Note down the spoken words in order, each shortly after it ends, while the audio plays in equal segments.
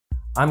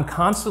I'm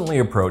constantly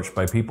approached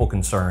by people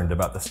concerned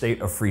about the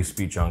state of free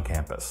speech on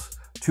campus.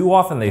 Too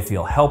often they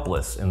feel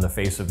helpless in the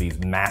face of these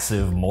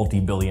massive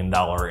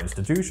multi-billion-dollar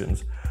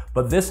institutions,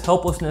 but this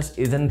helplessness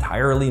is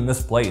entirely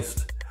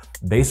misplaced.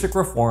 Basic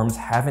reforms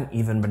haven't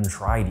even been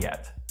tried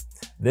yet.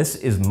 This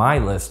is my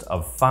list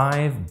of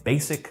 5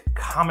 basic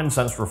common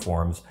sense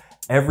reforms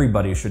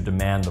everybody should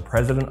demand the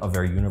president of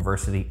their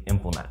university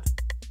implement.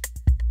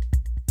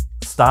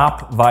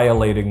 Stop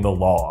violating the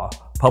law.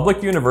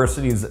 Public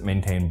universities that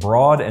maintain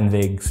broad and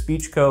vague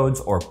speech codes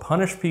or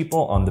punish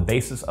people on the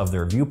basis of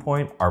their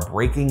viewpoint are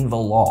breaking the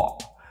law.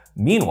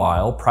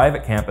 Meanwhile,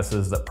 private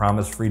campuses that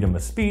promise freedom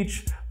of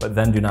speech but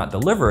then do not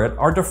deliver it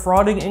are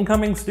defrauding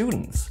incoming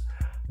students.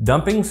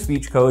 Dumping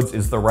speech codes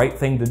is the right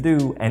thing to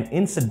do and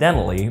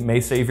incidentally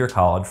may save your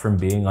college from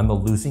being on the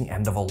losing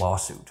end of a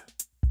lawsuit.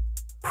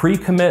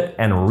 Pre-commit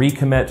and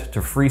recommit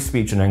to free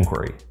speech and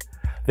inquiry.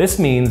 This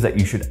means that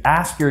you should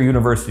ask your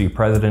university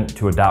president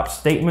to adopt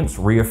statements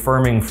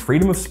reaffirming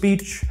freedom of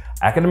speech,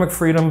 academic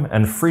freedom,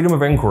 and freedom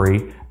of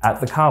inquiry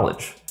at the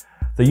college.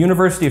 The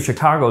University of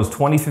Chicago's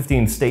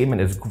 2015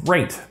 statement is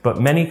great,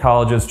 but many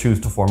colleges choose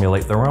to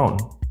formulate their own.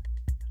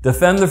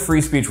 Defend the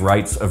free speech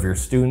rights of your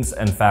students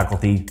and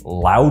faculty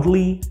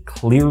loudly,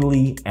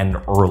 clearly, and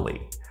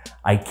early.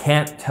 I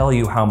can't tell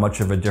you how much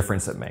of a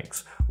difference it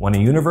makes when a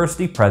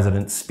university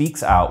president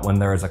speaks out when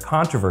there is a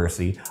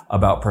controversy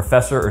about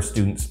professor or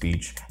student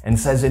speech and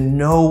says in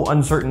no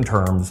uncertain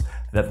terms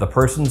that the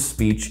person's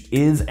speech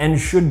is and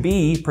should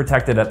be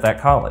protected at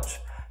that college.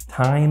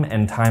 Time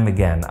and time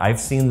again, I've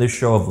seen this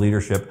show of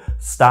leadership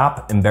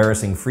stop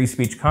embarrassing free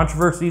speech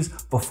controversies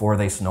before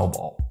they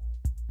snowball.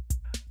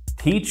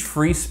 Teach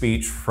free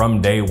speech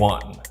from day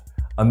one.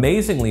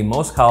 Amazingly,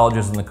 most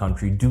colleges in the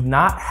country do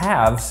not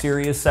have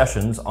serious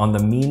sessions on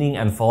the meaning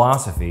and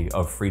philosophy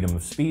of freedom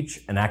of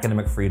speech and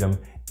academic freedom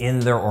in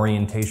their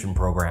orientation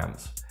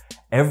programs.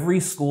 Every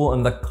school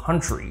in the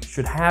country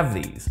should have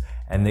these,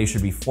 and they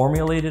should be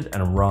formulated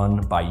and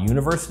run by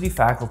university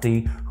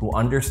faculty who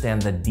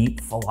understand the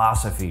deep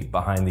philosophy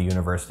behind the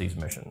university's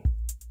mission.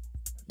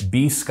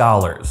 Be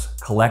scholars,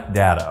 collect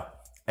data.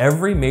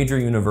 Every major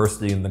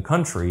university in the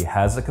country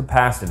has the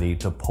capacity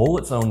to poll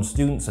its own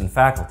students and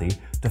faculty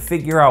to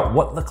figure out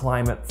what the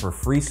climate for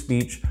free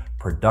speech,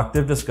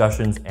 productive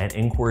discussions, and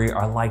inquiry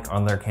are like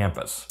on their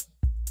campus.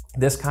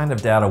 This kind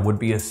of data would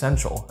be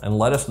essential and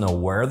let us know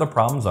where the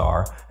problems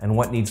are and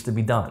what needs to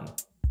be done.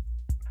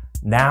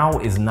 Now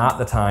is not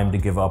the time to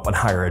give up on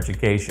higher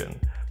education.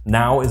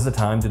 Now is the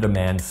time to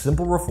demand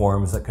simple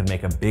reforms that could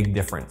make a big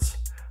difference.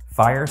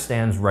 FIRE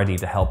stands ready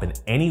to help in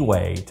any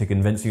way to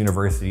convince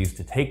universities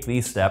to take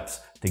these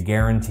steps to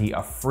guarantee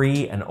a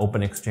free and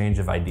open exchange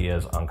of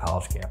ideas on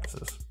college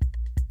campuses.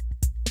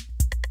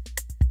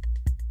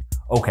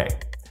 Okay,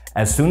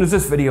 as soon as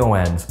this video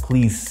ends,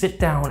 please sit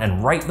down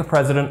and write the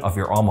president of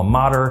your alma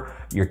mater,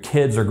 your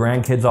kids' or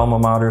grandkids' alma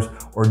maters,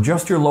 or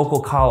just your local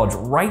college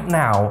right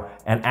now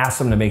and ask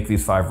them to make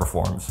these 5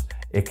 reforms.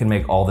 It can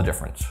make all the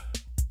difference.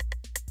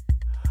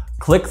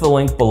 Click the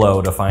link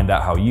below to find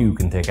out how you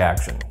can take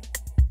action.